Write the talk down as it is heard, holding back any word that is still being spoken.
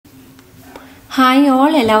Hi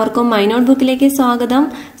all, എല്ലാവർക്കും my not ബുക്കിലേക്ക് സ്വാഗതം.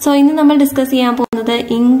 So ഇന്ന് നമ്മൾ ഡിസ്കസ് ചെയ്യാൻ പോകുന്നത്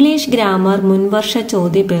ഇംഗ്ലീഷ് ഗ്രാമർ മുൻവർഷ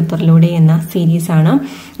ചോദ്യ പേപ്പറിലൂടെ എന്ന സീരീസ് ആണ്.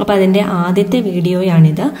 അപ്പോൾ അതിന്റെ ആദ്യത്തെ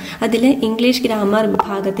വീഡിയോയാണിത്. അതിൽ ഇംഗ്ലീഷ് ഗ്രാമർ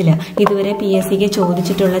വിഭാഗത്തിൽ ഇതുവരെ PSCക്ക്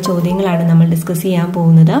ചോദിച്ചിട്ടുള്ള ചോദ്യങ്ങളാണ് നമ്മൾ ഡിസ്കസ് ചെയ്യാൻ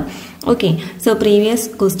പോകുന്നത്. Okay, so previous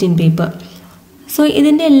question paper. So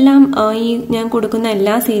ഇതിൻ്റെ എല്ലാം ഈ ഞാൻ കൊടുക്കുന്ന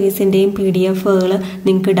എല്ലാ സീരീസിൻ്റെയും PDF-കൾ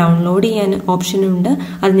നിങ്ങൾക്ക് ഡൗൺലോഡ് ചെയ്യാൻ ഓപ്ഷനുണ്ട്.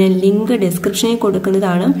 അത് ഞാൻ ലിങ്ക് ഡിസ്ക്രിപ്ഷനിൽ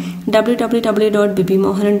കൊടുക്കുന്നതാണ്.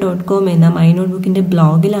 www.bibimohan.com എന്ന മൈ നോട്ട് ബുക്കിൻ്റെ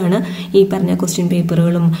ബ്ലോഗിലാണ് ഈ പറഞ്ഞ ക്വസ്റ്റ്യൻ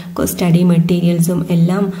പേപ്പറുകളും സ്റ്റഡി മെറ്റീരിയൽസും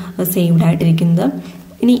എല്ലാം സേവ്ഡ് ആയിട്ടിരിക്കുന്നത്.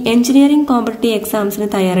 ഇനി എഞ്ചിനീയറിംഗ് കോമ്പറ്റീവ് എക്സാംസിന്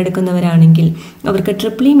തയ്യാറെടുക്കുന്നവരാണെങ്കിൽ അവർക്ക്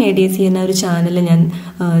ട്രിപ്പിൾ MEDC എന്ന ഒരു ചാനൽ ഞാൻ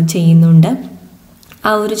ചെയ്യുന്നുണ്ട്.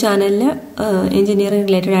 ആ ഒരു ചാനലിൽ എഞ്ചിനീയറിംഗ്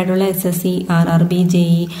റിലേറ്റഡ് ആയിട്ടുള്ള SSC, RRB,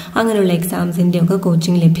 JE അങ്ങനെയുള്ള എക്സാംസിൻ്റെ ഒക്കെ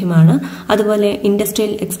കോച്ചിങ് ലഭ്യമാണ്. അതുപോലെ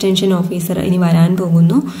ഇൻഡസ്ട്രിയൽ എക്സ്റ്റൻഷൻ ഓഫീസർ ഇനി വരാൻ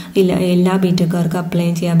പോകുന്നു. എല്ലാ ബിടെക്കാർക്ക് അപ്ലൈ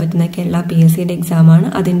ചെയ്യാൻ പറ്റുന്ന കേരള PSCയുടെ എക്സാമാണ്.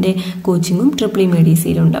 അതിൻ്റെ കോച്ചിങ്ങും ട്രിപ്പിൾ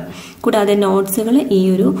MEDCയിലുണ്ട്. കൂടാതെ നോട്ട്സുകൾ ഈ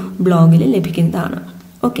ഒരു ബ്ലോഗിൽ ലഭിക്കുന്നതാണ്.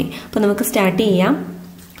 ഓക്കെ, അപ്പോൾ നമുക്ക് സ്റ്റാർട്ട് ചെയ്യാം.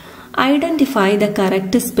 Identify the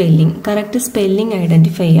correct spelling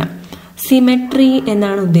identify ചെയ്യാം. സിമെട്രി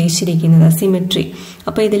എന്നാണ് ഉദ്ദേശിച്ചിരിക്കുന്നത്. സിമെട്രി.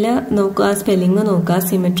 അപ്പോൾ ഇതിൽ നോക്കുക, സ്പെല്ലിംഗ് നോക്കുക.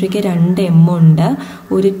 സിമെട്രിക്ക് 2 M ഉണ്ട്,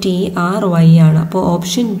 ഒരു TRY ആണ്. അപ്പോൾ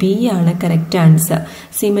ഓപ്ഷൻ B ആണ് കറക്റ്റ് ആൻസർ.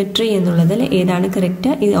 സിമെട്രി എന്നുള്ളതിൽ ഏതാണ്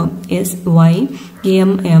കറക്റ്റ്?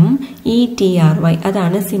 SYMMETRY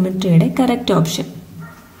അതാണ് സിമെട്രിയുടെ കറക്റ്റ് ഓപ്ഷൻ.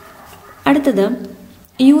 അടുത്തത്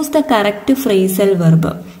use the correct phrasal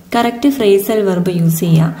verb. Correct phrasal verb use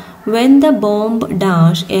ചെയ്യുക. When the bomb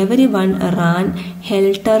dash, everyone ran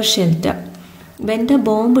helter skelter. When the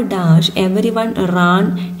bomb dash, everyone ran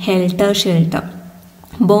helter skelter.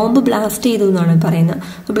 Bomb blast ചെയ്തു എന്നാണ് പറയുന്നത്.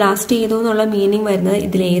 Blast ചെയ്തു എന്നുള്ള meaning വരുന്നത്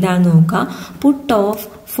ഇതിൽ ഏതാണെന്ന് നോക്കുക. Put off,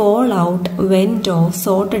 fall out, went off,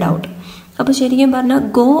 sorted out. അപ്പോൾ ശരിക്കും പറഞ്ഞാൽ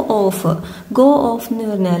ഗോ ഓഫ് എന്ന്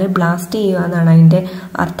പറഞ്ഞാൽ ബ്ലാസ്റ്റ് ചെയ്യുക എന്നാണ് അതിൻ്റെ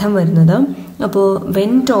അർത്ഥം വരുന്നത്. അപ്പോൾ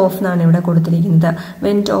വെന്റ് ഓഫ് എന്നാണ് ഇവിടെ കൊടുത്തിരിക്കുന്നത്.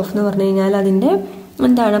 വെന്റ് ഓഫ് എന്ന് പറഞ്ഞു കഴിഞ്ഞാൽ അതിൻ്റെ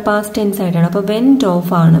എന്താണ് പാസ്റ്റ് ടെൻസ് ആയിട്ടാണ്. അപ്പോൾ വെന്റ്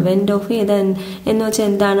ഓഫ് ആണ്. വെന്റ് ഓഫ് ചെയ്ത എന്ന് വെച്ചാൽ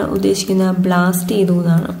എന്താണ് ഉദ്ദേശിക്കുന്നത്? ബ്ലാസ്റ്റ് ചെയ്തു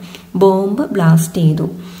എന്നാണ്. ബോംബ് ബ്ലാസ്റ്റ് ചെയ്തു.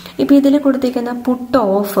 ഇപ്പം ഇതിൽ കൊടുത്തിരിക്കുന്ന പുട്ട്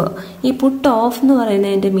ഓഫ്, ഈ പുട്ട് ഓഫ് എന്ന്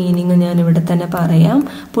പറയുന്നതിൻ്റെ മീനിങ് ഞാൻ ഇവിടെ തന്നെ പറയാം.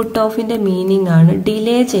 പുട്ട് ഓഫിൻ്റെ മീനിങ് ആണ്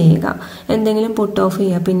ഡിലേ ചെയ്യുക. എന്തെങ്കിലും പുട്ട് ഓഫ്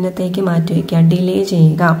ചെയ്യുക, പിന്നത്തേക്ക് മാറ്റി വയ്ക്കുക, ഡിലേ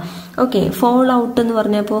ചെയ്യുക. ഓക്കെ, ഫോൾ ഔട്ട് എന്ന്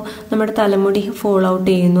പറഞ്ഞപ്പോൾ നമ്മുടെ തലമുടി ഫോൾ ഔട്ട്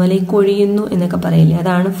ചെയ്യുന്നു അല്ലെങ്കിൽ കൊഴിയുന്നു എന്നൊക്കെ പറയില്ലേ,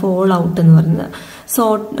 അതാണ് ഫോൾ ഔട്ട് എന്ന് പറയുന്നത്.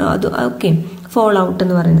 അത് ഓക്കെ, ഫോൾ ഔട്ട്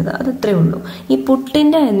എന്ന് പറയുന്നത് അത് ഇത്രയേ ഉള്ളൂ. ഈ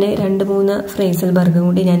പുട്ടിൻ്റെ തന്നെ 2-3 ഫ്രേസൽ വർഗം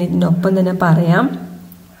കൂടി ഞാൻ ഇതിൻ്റെ ഒപ്പം തന്നെ പറയാം.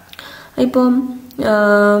 ഇപ്പം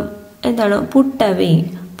എന്താണ് പുട്ട്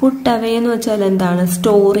അവേ എന്ന് വെച്ചാൽ എന്താണ്?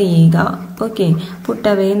 സ്റ്റോർ ചെയ്യുക. ഓക്കെ, പുട്ട്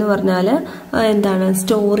അവേ എന്ന് പറഞ്ഞാൽ എന്താണ്?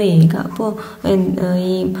 സ്റ്റോർ ചെയ്യുക. അപ്പോൾ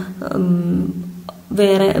ഈ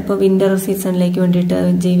വേറെ ഇപ്പോൾ വിൻ്റർ സീസണിലേക്ക് വേണ്ടിയിട്ട്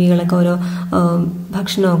ജീവികളൊക്കെ ഓരോ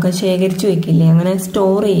ഭക്ഷണമൊക്കെ ശേഖരിച്ചു വെക്കില്ലേ, അങ്ങനെ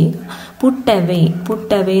സ്റ്റോർ ചെയ്യുക. പുട്ട്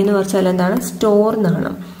അവേ എന്ന് പറഞ്ഞാൽ എന്താണ്? സ്റ്റോർ എന്നാണ്.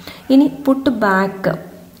 ഇനി പുട്ട് ബാക്ക്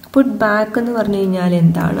എന്ന് പറഞ്ഞു കഴിഞ്ഞാൽ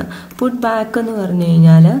എന്താണ്? പുട്ട് ബാക്ക്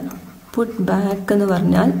എന്ന്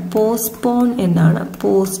പറഞ്ഞാൽ പോസ്റ്റ്പോൺ എന്നാണ്.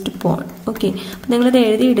 പോസ്റ്റ്പോൺ. ഓക്കെ, അപ്പം നിങ്ങളിത്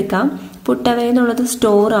എഴുതിയെടുക്കാം. പുട്ട് അവേ എന്നുള്ളത്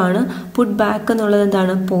സ്റ്റോർ ആണ്. പുട്ട് ബാക്ക് എന്നുള്ളത്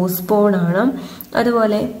എന്താണ്? പോസ്റ്റ്പോൺ ആണ്.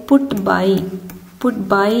 അതുപോലെ പുട്ട്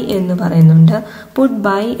ബൈ എന്ന് പറയുന്നുണ്ട്. പുട്ട്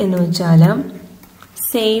ബൈ എന്ന് വെച്ചാൽ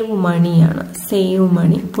സേവ് മണിയാണ്. Save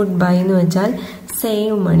money. പുട്ട് ബൈ എന്ന് വെച്ചാൽ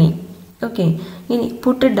സേവ് മണി. ഓക്കെ, ഇനി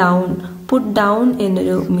പുട്ട് ഡൗൺ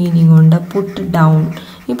എന്നൊരു മീനിങ് ഉണ്ട്. പുട്ട് ഡൗൺ.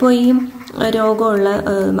 ഇപ്പോൾ ഈ രോഗമുള്ള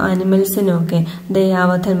ആനിമൽസിനൊക്കെ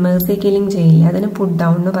ദയാവധൻ, മേഴ്സി കില്ലിംഗ് ചെയ്യില്ല, അതിന് പുട്ട്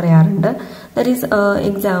ഡൗൺ എന്ന് പറയാറുണ്ട്. That is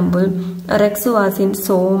example, Rex was in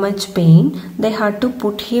so much pain, they had to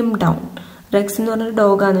put him down. Rex എന്ന് പറഞ്ഞൊരു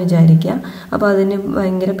ഡോഗാന്ന് വിചാരിക്കുക. അപ്പോൾ അതിന്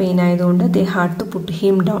ഭയങ്കര പെയിൻ ആയതുകൊണ്ട് they had to put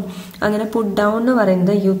him down. അങ്ങനെ പുട്ട് ഡൗൺ എന്ന്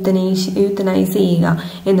പറയുന്നത് യൂത്തനൈസ് ചെയ്യുക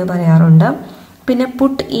എന്ന് പറയാറുണ്ട്. പിന്നെ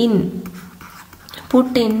പുട്ട് ഇൻ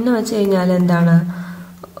എന്ന് വെച്ച് കഴിഞ്ഞാൽ എന്താണ്?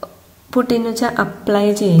 പുട്ട് ഇൻ വെച്ചാൽ അപ്ലൈ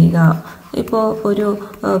ചെയ്യുക. ഇപ്പോൾ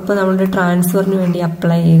ഇപ്പോൾ നമ്മുടെ ട്രാൻസ്ഫറിന് വേണ്ടി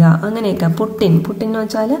അപ്ലൈ ചെയ്യുക, അങ്ങനെയൊക്കെ. പുട്ടിൻ എന്ന്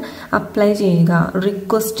വെച്ചാൽ അപ്ലൈ ചെയ്യുക,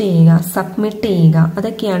 റിക്വസ്റ്റ് ചെയ്യുക, സബ്മിറ്റ് ചെയ്യുക,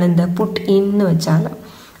 അതൊക്കെയാണ് എന്ത്? പുട്ട് ഇൻ എന്ന് വെച്ചാൽ.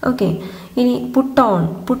 ഓക്കെ, ഇനി പുട്ട് ഓൺ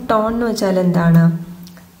എന്ന് വെച്ചാൽ എന്താണ്?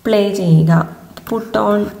 പ്ലേ ചെയ്യുക. പുട്ട്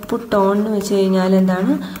ഓൺ എന്ന് വെച്ച് കഴിഞ്ഞാൽ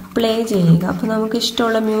എന്താണ്? പ്ലേ ചെയ്യുക. അപ്പോൾ നമുക്ക്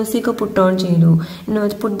ഇഷ്ടമുള്ള മ്യൂസിക് പുട്ട് ഓൺ ചെയ്തു എന്ന്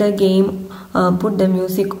വെച്ചാൽ പുട്ട് ദ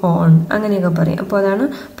മ്യൂസിക് ഓൺ, അങ്ങനെയൊക്കെ പറയും. അപ്പോൾ അതാണ്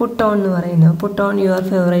പുട്ട് ഓൺ എന്ന് പറയുന്നത്. Put on your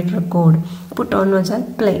favourite record. Put on എന്ന് വെച്ചാൽ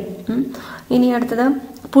പ്ലേ. ഇനി അടുത്തത്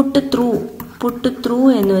പുട്ട് ത്രൂ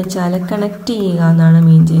എന്ന് വെച്ചാൽ കണക്ട് ചെയ്യുക എന്നാണ്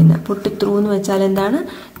മീൻ ചെയ്യുന്നത്. പുട്ട് ത്രൂ എന്ന് വെച്ചാൽ എന്താണ്?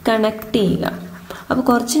 കണക്ട് ചെയ്യുക. അപ്പോൾ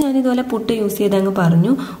കുറച്ച് ഞാൻ ഇതുപോലെ പുട്ട് യൂസ് ചെയ്ത് അങ്ങ്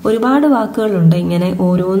പറഞ്ഞു. ഒരുപാട് വാക്കുകളുണ്ട് ഇങ്ങനെ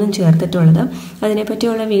ഓരോന്നും ചേർത്തിട്ടുള്ളത്.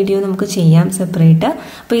 അതിനെപ്പറ്റിയുള്ള വീഡിയോ നമുക്ക് ചെയ്യാം സെപ്പറേറ്റ്.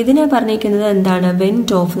 അപ്പോൾ ഇതിനെ പറഞ്ഞിരിക്കുന്നത് എന്താണ്?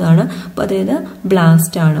 വെന്റ് ഓഫ് എന്നാണ്. അപ്പോൾ അതായത്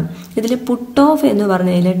ബ്ലാസ്റ്റ് ആണ്. ഇതിൽ പുട്ട് ഓഫ് എന്ന്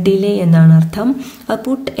പറഞ്ഞതിൽ ഡിലേ എന്നാണ് അർത്ഥം.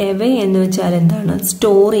 പുട്ട് എവേ എന്ന് വെച്ചാൽ എന്താണ്?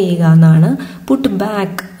 സ്റ്റോർ ചെയ്യുക എന്നാണ്. പുട്ട്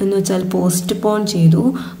ബാക്ക് എന്ന് വെച്ചാൽ പോസ്റ്റ്പോൺ ചെയ്തു.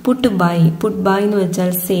 പുട്ട് ബൈ എന്ന്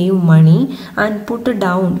വെച്ചാൽ save money. And put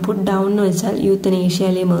down എന്ന് വെച്ചാൽ euthanasia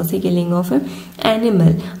Mercy killing of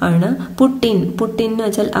animal ആണ്. പുട്ട് ഇൻ എന്ന്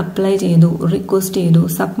വെച്ചാൽ അപ്ലൈ ചെയ്തു, റിക്വസ്റ്റ് ചെയ്തു,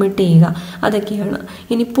 സബ്മിറ്റ് ചെയ്യുക, അതൊക്കെയാണ്.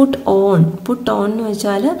 ഇനി പുട്ട് ഓൺ എന്ന്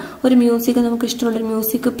വെച്ചാൽ ഒരു മ്യൂസിക്, നമുക്ക് ഇഷ്ടമുള്ളൊരു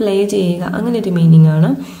മ്യൂസിക് പ്ലേ ചെയ്യുക, അങ്ങനെ ഒരു മീനിങ്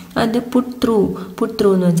ആണ്. ആൻഡ് പുട്ട് ത്രൂ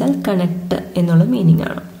എന്ന് വെച്ചാൽ കണക്ട് എന്നുള്ള മീനിങ്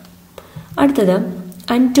ആണ്. അടുത്തത്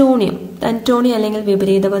അന്റോണിയം അല്ലെങ്കിൽ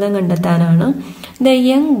വിപരീത പദം കണ്ടെത്താനാണ്. The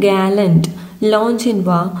young Gallant launch in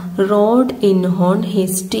വാ road in horn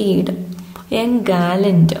his സ്റ്റീഡ്. Young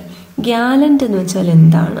Gallant എന്ന് വെച്ചാൽ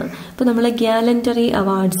എന്താണ്? ഇപ്പൊ നമ്മൾ ഗ്യാലന്ററി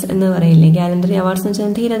അവാർഡ്സ് എന്ന് പറയില്ലേ? ഗ്യാലന്ററി അവാർഡ്സ് എന്ന്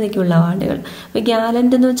വെച്ചാൽ ധീരതയ്ക്കുള്ള അവാർഡുകൾ. അപ്പൊ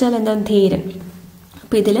ഗ്യാലന്റ് എന്ന് വെച്ചാൽ എന്താണ്? ധീരൻ.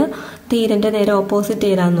 അപ്പൊ ഇതില് ധീരന്റെ നേരെ ഓപ്പോസിറ്റ്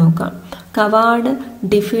ഏതാന്ന് നോക്കാം. Coward,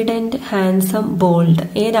 ഡിഫിഡന്റ്, handsome, bold.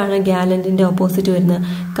 ഏതാണ് ഗ്യാലന്റിന്റെ ഓപ്പോസിറ്റ് വരുന്നത്?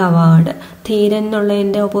 കവാർഡ്. ധീരൻ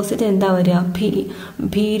എന്നുള്ളതിന്റെ ഓപ്പോസിറ്റ് എന്താ വരിക?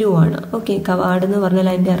 ഭീരുവാണ്. ഓക്കെ, കവാർഡ് എന്ന് പറഞ്ഞാൽ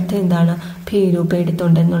അതിന്റെ അർത്ഥം എന്താണ്? ഭീരു,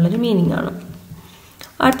 പേടിത്തൊണ്ട് എന്നുള്ളൊരു മീനിങ് ആണ്.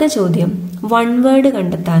 അടുത്ത ചോദ്യം വൺ വേർഡ്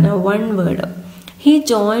കണ്ടെത്താനാണ്. One word. He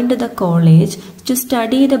joined the college to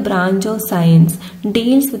study the branch of science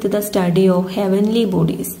deals with the study of heavenly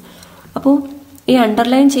bodies. അപ്പോൾ ഈ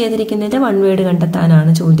അണ്ടർലൈൻ ചെയ്തിരിക്കുന്നതിന്റെ വൺ വേർഡ്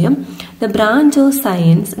കണ്ടെത്താനാണ് ചോദ്യം. The branch of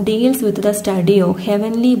science deals with the study of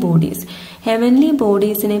heavenly bodies. Heavenly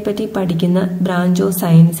ബോഡീസിനെ പറ്റി പഠിക്കുന്ന branch of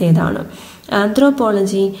science ഏതാണ്?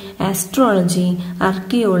 Anthropology, astrology,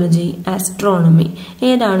 archaeology, astronomy.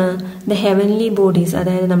 ഏതാണ്? The heavenly bodies,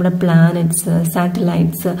 അതായത് നമ്മുടെ പ്ലാനറ്റ്സ്,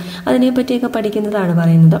 സാറ്റലൈറ്റ്സ്, അതിനെപ്പറ്റിയൊക്കെ പഠിക്കുന്നതാണ്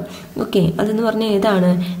പറയുന്നത്. ഓക്കെ, അതെന്ന് പറഞ്ഞാൽ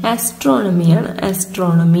ഏതാണ്? ആസ്ട്രോണമിയാണ്.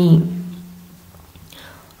 ആസ്ട്രോണമി.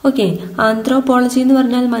 ഓക്കെ, ആന്ത്രോപോളജി എന്ന്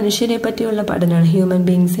പറഞ്ഞാൽ മനുഷ്യരെ പറ്റിയുള്ള പഠനമാണ്. ഹ്യൂമൻ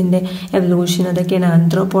ബീങ്സിന്റെ എവല്യൂഷൻ, അതൊക്കെയാണ്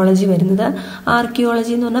ആന്ത്രോപോളജി വരുന്നത്.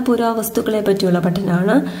 ആർക്കിയോളജി എന്ന് പറഞ്ഞാൽ പുരാവസ്തുക്കളെ പറ്റിയുള്ള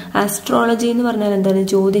പഠനമാണ്. ആസ്ട്രോളജി എന്ന് പറഞ്ഞാൽ എന്താണ്?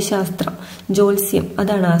 ജ്യോതിശാസ്ത്രം, ജ്യോത്സ്യം,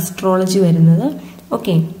 അതാണ് ആസ്ട്രോളജി വരുന്നത്.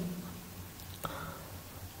 ഓക്കെ,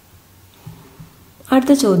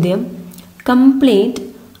 അടുത്ത ചോദ്യം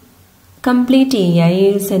കംപ്ലീറ്റ് ചെയ്യുക. ഈ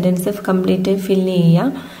സെന്റൻസ് കംപ്ലീറ്റ് ഫില്ല്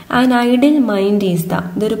ചെയ്യുക. An idle mind is the,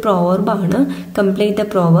 ഇതൊരു പ്രോവർബാണ്. Complete the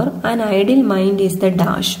പ്രോവർ. An idle mind is the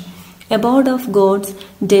dash. Aboard of God's,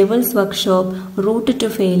 devils workshop, root two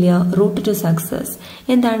failure, root two success.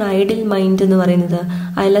 എന്താണ് ഐഡിൽ മൈൻഡ് എന്ന് പറയുന്നത്?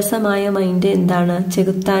 അലസമായ mind എന്താണ്?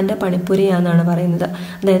 ചെകുത്താന്റെ പണിപ്പുരയാണെന്നാണ് പറയുന്നത്.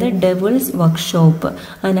 അതായത് devils workshop.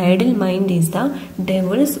 An idle mind is the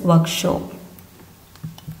devils workshop.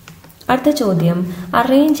 അടുത്ത ചോദ്യം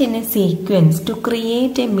arrange in A sequence to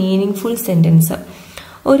create A meaning full sentence.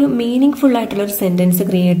 ഒരു meaning full ആയിട്ടുള്ള ഒരു സെന്റൻസ്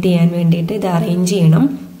ക്രിയേറ്റ് ചെയ്യാൻ വേണ്ടിയിട്ട് ഇത് അറേഞ്ച് ചെയ്യണം.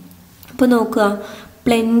 അപ്പോൾ നോക്കുക,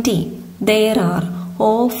 plenty, there R,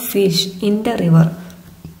 of fish, in the river.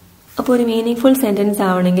 അപ്പോൾ ഒരു മീനിങ് ഫുൾ സെന്റൻസ്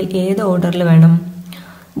ആവണമെങ്കിൽ ഏത് ഓർഡറിൽ വേണം?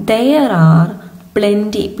 ദെയർ ആർ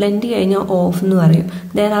പ്ലെന്റി കഴിഞ്ഞാൽ ഓഫ് എന്ന് പറയും.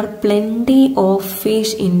 There R plenty of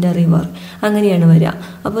fish in the river, അങ്ങനെയാണ് വരിക.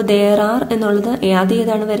 അപ്പോൾ ദെയർ ആർ എന്നുള്ളത് ആദ്യം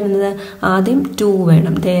ഏതാണ് വരുന്നത്? ആദ്യം 2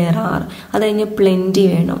 വേണം, ദെയർ ആർ. അത് കഴിഞ്ഞ് പ്ലെന്റി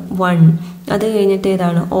വേണം, 1. അത് കഴിഞ്ഞിട്ട്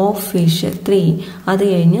ഏതാണ്? Of fish, 3. അത്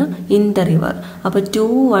കഴിഞ്ഞ് ഇൻ ദ റിവർ. അപ്പോൾ 2,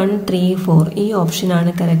 1, 3, 4 ഈ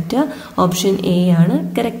ഓപ്ഷനാണ് കറക്റ്റ്. ഓപ്ഷൻ എ ആണ്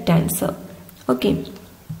കറക്റ്റ് ആൻസർ. ഓക്കെ,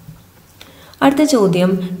 അടുത്ത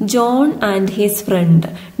ചോദ്യം John and his friend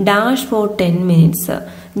dash for 10 minutes.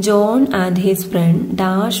 John and his friend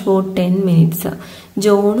dash for 10 minutes.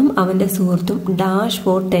 ജോണും അവന്റെ സുഹൃത്തും ഡാഷ്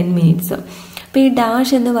ഫോർ 10 മിനിറ്റ്സ്. അപ്പൊ ഈ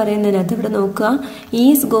ഡാഷ് എന്ന് പറയുന്നതിനകത്ത് ഇവിടെ നോക്കുക,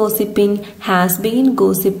 is gossiping, has been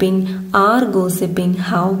gossiping, R gossiping,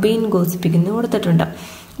 have been gossiping എന്ന് കൊടുത്തിട്ടുണ്ട്.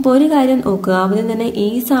 അപ്പോൾ ഒരു കാര്യം നോക്കുക, ആദ്യം തന്നെ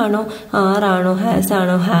ഈസ് ആണോ ആറാണോ ഹാസ്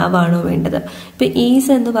ആണോ ഹാവ് ആണോ വേണ്ടത്? ഇപ്പൊ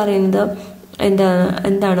ഈസ് എന്ന് പറയുന്നത്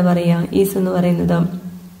എന്താണ് പറയുക? ഈസ് എന്ന് പറയുന്നത്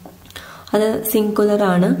അത് സിംഗുലർ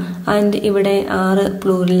ആണ്. ആൻഡ് ഇവിടെ 6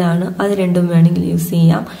 പ്ലൂറലാണ്. അത് രണ്ടും വേണമെങ്കിൽ യൂസ്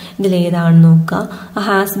ചെയ്യാം. ഇതിലേതാണെന്ന് നോക്കുക.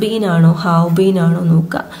 ഹാസ് ബീൻ ആണോ ഹാവ് ബീൻ ആണോ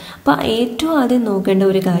നോക്കുക. അപ്പൊ ഏറ്റവും ആദ്യം നോക്കേണ്ട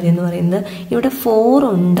ഒരു കാര്യം എന്ന് പറയുന്നത് ഇവിടെ 4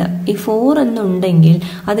 ഉണ്ട്. ഈ 4 എന്നുണ്ടെങ്കിൽ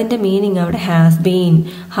അതിന്റെ മീനിങ് അവിടെ has been,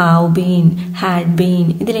 have been, had been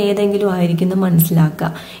ഇതിലേതെങ്കിലും ആയിരിക്കും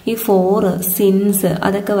മനസ്സിലാക്കുക. ഈ 4 സിൻസ്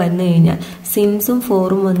അതൊക്കെ വന്നു കഴിഞ്ഞാൽ, സിൻസും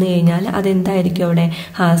 4ഉം വന്നു കഴിഞ്ഞാൽ അതെന്തായിരിക്കും അവിടെ?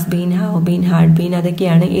 Has been, have been, had been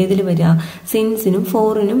അതൊക്കെയാണ് ഏതിൽ വരിക? സിൻസിനും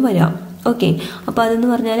 4നും വരാം. ഓക്കെ, അപ്പൊ അതെന്ന്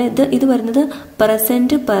പറഞ്ഞാൽ ഇത് വരുന്നത്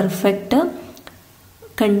പ്രസന്റ് പെർഫെക്റ്റ്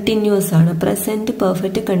കണ്ടിന്യൂസ് ആണ്. പ്രസന്റ്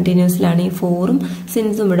പെർഫെക്റ്റ് കണ്ടിന്യൂസിലാണ് ഈ ഫോറും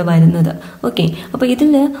സിൻസും ഇവിടെ വരുന്നത്. ഓക്കെ, അപ്പൊ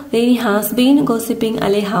ഇതിൽ ഈ ഹാസ് ബീൻ ഗോസിപ്പിംഗ്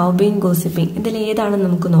അല്ലെ ഹാവ് ബീൻ ഗോസിപ്പിംഗ് ഇതിൽ ഏതാണെന്ന്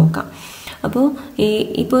നമുക്ക് നോക്കാം. അപ്പോൾ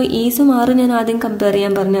ഇപ്പോൾ ഈസും ആറും ഞാൻ ആദ്യം കമ്പയർ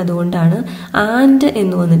ചെയ്യാൻ പറഞ്ഞു, അതുകൊണ്ടാണ്. ആൻഡ്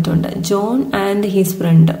എന്ന് വന്നിട്ടുണ്ട്, John and his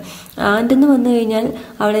friend. And എന്ന് വന്നു കഴിഞ്ഞാൽ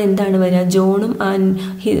അവിടെ എന്താണ് വരിക? ജോണും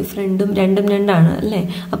ഫ്രണ്ടും രണ്ടും രണ്ടാണ് അല്ലേ?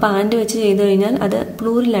 അപ്പോൾ ആൻഡ് വെച്ച് ചെയ്ത് കഴിഞ്ഞാൽ അത്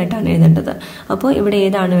പ്ലൂറലായിട്ടാണ് എഴുതേണ്ടത്. അപ്പോൾ ഇവിടെ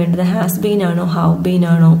ഏതാണ് വേണ്ടത്? ഹാസ് ബീൻ ആണോ ഹാവ് ബീൻ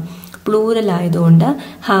ആണോ? പ്ലൂറൽ ആയതുകൊണ്ട്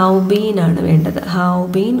ഹാവ് ബീൻ ആണ് വേണ്ടത്. Have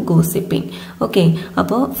been gossiping. ഓക്കെ,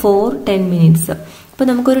 അപ്പോൾ 4-10 minutes. അപ്പോൾ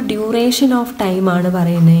നമുക്കൊരു ഡ്യൂറേഷൻ ഓഫ് ടൈം ആണ്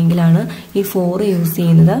പറയുന്നതെങ്കിലാണ് ഈ 4 യൂസ്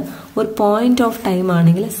ചെയ്യുന്നത്. ഒരു പോയിന്റ് ഓഫ് ടൈം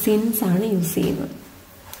ആണെങ്കിൽ സിൻസ് ആണ് യൂസ് ചെയ്യുന്നത്.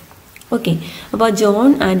 ഓക്കെ, അപ്പോൾ ജോൺ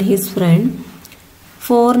ആൻഡ് ഹിസ് ഫ്രണ്ട്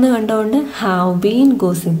 4 കണ്ടുകൊണ്ട് have been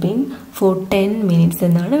gossiping four 10 minutes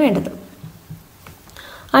എന്നാണ് വേണ്ടത്.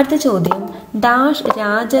 അടുത്ത ചോദ്യം, dash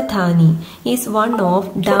Rajdhani is one of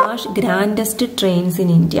dash grandest trains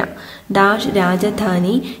in India. Dash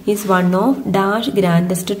Rajdhani is one of dash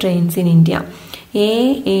grandest trains in India.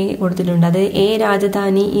 A കൊടുത്തിട്ടുണ്ട്. അത് A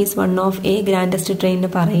Rajdhani is one of A grandest train എന്ന്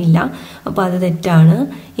പറയില്ല, അപ്പോൾ അത് തെറ്റാണ്.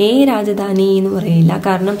 എ രാജധാനി എന്ന് പറയില്ല,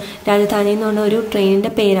 കാരണം രാജധാനി എന്ന് പറഞ്ഞ ഒരു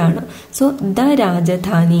ട്രെയിനിന്റെ പേരാണ്. So the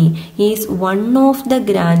Rajdhani is one of the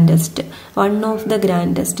grandest. One of the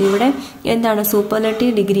grandest ഇവിടെ എന്താണ്?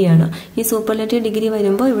 സൂപ്പർലേറ്റീവ് ഡിഗ്രിയാണ്. ഈ സൂപ്പർലേറ്റീവ് ഡിഗ്രി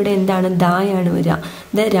വരുമ്പോൾ ഇവിടെ എന്താണ്? ദായാണ് വരിക.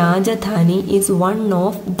 The Rajdhani is one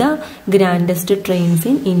of the grandest trains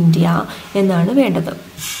in India എന്നാണ് വേണ്ടത്.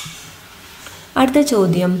 അടുത്ത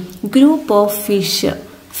ചോദ്യം, ഗ്രൂപ്പ് ഓഫ് ഫിഷ്.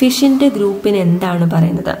 ഫിഷിന്റെ ഗ്രൂപ്പിന് എന്താണ്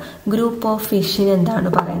പറയുന്നത്? ഗ്രൂപ്പ് ഓഫ് ഫിഷിന് എന്താണ്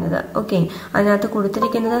പറയുന്നത്? ഓക്കെ, അതിനകത്ത്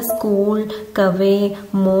കൊടുത്തിരിക്കുന്നത് സ്കൂൾ, കവേ,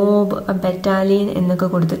 മോബ്, ബറ്റാലിയൻ എന്നൊക്കെ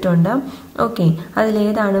കൊടുത്തിട്ടുണ്ട്. ഓക്കെ,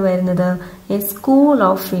 അതിലേതാണ് വരുന്നത്? എ സ്കൂൾ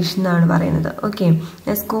ഓഫ് ഫിഷ് എന്നാണ് പറയുന്നത്. Okay,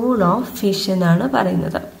 A school of fish എന്നാണ്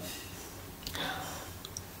പറയുന്നത്.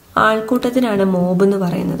 ആൾക്കൂട്ടത്തിനാണ് മോബ് എന്ന്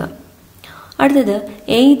പറയുന്നത്. അടുത്തത്,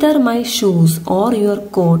 either my shoes or your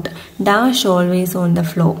coat dash always on the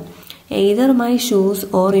flow. Either my shoes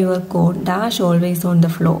or your coat dash always on the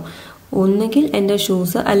flow. ഒന്നുകിൽ എൻ്റെ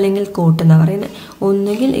shoes അല്ലെങ്കിൽ കോട്ട് എന്നാണ് പറയുന്നത്.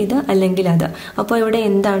 ഒന്നുകിൽ ഇത് അല്ലെങ്കിൽ അത്. അപ്പോൾ ഇവിടെ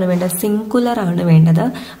എന്താണ് വേണ്ടത്? സിംഗുലർ ആണ് വേണ്ടത്.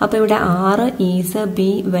 അപ്പോൾ ഇവിടെ ആറ് ഈസ്, ബി,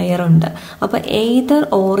 വെയർ ഉണ്ട്. അപ്പോൾ എയ്തർ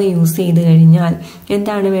ഓർ യൂസ് ചെയ്ത് കഴിഞ്ഞാൽ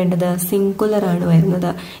എന്താണ് വേണ്ടത്? സിംഗുലർ ആണ്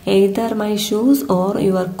വരുന്നത്. Either my shoes or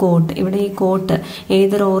your coat. ഇവിടെ ഈ കോട്ട്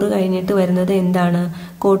എയ്തർ ഓർ കഴിഞ്ഞിട്ട് വരുന്നത് എന്താണ്?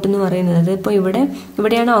 കോട്ട് എന്ന് പറയുന്നത്. ഇപ്പോൾ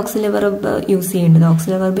ഇവിടെയാണ് ഓക്സിലറി വെർബ് യൂസ് ചെയ്യേണ്ടത്.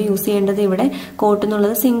 ഓക്സിലറി വെർബ് യൂസ് ചെയ്യേണ്ടത് ഇവിടെ കോട്ട്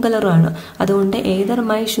എന്നുള്ളത് സിംഗുലറാണ്. അതുകൊണ്ട് either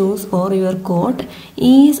my shoes or your coat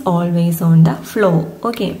is always on the flow.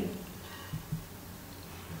 Okay,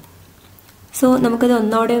 so നമുക്കത്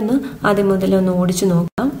ഒന്നോടെ ആദ്യം മുതൽ ഓടിച്ചു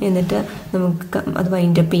നോക്കാം, എന്നിട്ട് നമുക്ക് അത്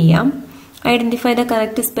വൈൻഡപ്പ് ചെയ്യാം. Identify the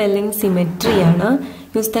correct spelling symmetry ആണ്.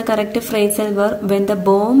 Use the correct phrasal verb. When the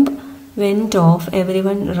bomb went off,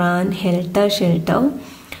 everyone ran helter skelter.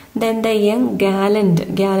 Then the young gallant.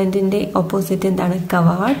 Gallantന്റെ opposite എന്താണ്?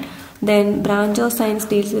 Coward. Then branch of science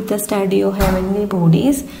deals with the study of heavenly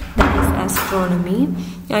bodies, that is astronomy.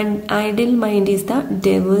 And idle mind is the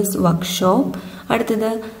devil's workshop.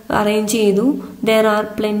 അടുത്തത് arrange ചെയ്തു. There are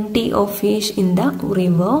plenty of fish in the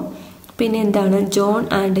river. പിന്നെ എന്താണ്? John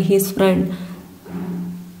and his friend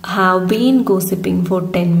have been gossiping for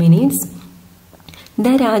 10 minutes.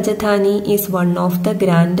 The Rajdhani is one of the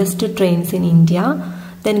grandest trains in India.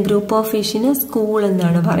 Then group of fish in a school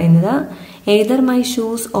എന്നാണ് പറയുന്നത്. Either my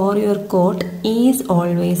shoes or your coat is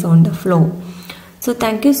always on the floor. So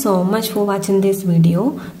thank you so much for watching this video.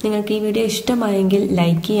 നിങ്ങൾക്ക് ഈ video ഇഷ്ടമായെങ്കിൽ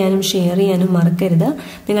like ചെയ്യാനും share ചെയ്യാനും മറക്കരുത്.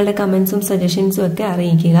 നിങ്ങളുടെ കമൻസും സജഷൻസും ഒക്കെ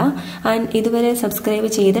അറിയിക്കുക. ആൻഡ് ഇതുവരെ സബ്സ്ക്രൈബ്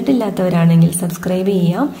ചെയ്തിട്ടില്ലാത്തവരാണെങ്കിൽ സബ്സ്ക്രൈബ്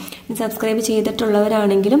ചെയ്യാം. സബ്സ്ക്രൈബ്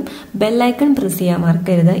ചെയ്തിട്ടുള്ളവരാണെങ്കിലും ബെല്ലൈക്കൺ പ്രസ് ചെയ്യാൻ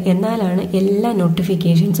മറക്കരുത്. എന്നാലാണ് എല്ലാ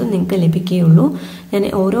നോട്ടിഫിക്കേഷൻസും നിങ്ങൾക്ക് ലഭിക്കുകയുള്ളൂ. ഞാൻ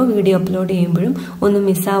ഓരോ വീഡിയോ അപ്ലോഡ് ചെയ്യുമ്പോഴും ഒന്നും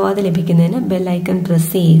മിസ്സാവാതെ ലഭിക്കുന്നതിന് ബെല്ലൈക്കൺ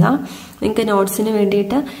പ്രസ് ചെയ്യുക. നിങ്ങൾക്ക് നോട്ട്സിന്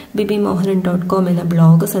വേണ്ടിയിട്ട് bibimohan.com എന്ന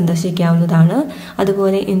ബ്ലോഗ് സന്ദർശിക്കാവുന്നതാണ്.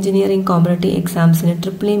 അതുപോലെ എഞ്ചിനീയറിംഗ് കോമ്പറ്റേറ്റീവ് എക്സാംസിന്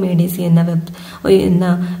EEEMADC എന്ന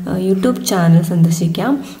യൂട്യൂബ് ചാനൽ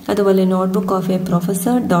സന്ദർശിക്കാം. അതുപോലെ നോട്ട്ബുക്ക് ഓഫ് എ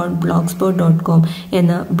professor.blogspot.com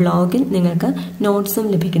എന്ന ബ്ലോഗിൽ നിങ്ങൾക്ക് നോട്ട്സും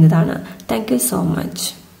ലഭിക്കുന്നതാണ്. Thank you so much.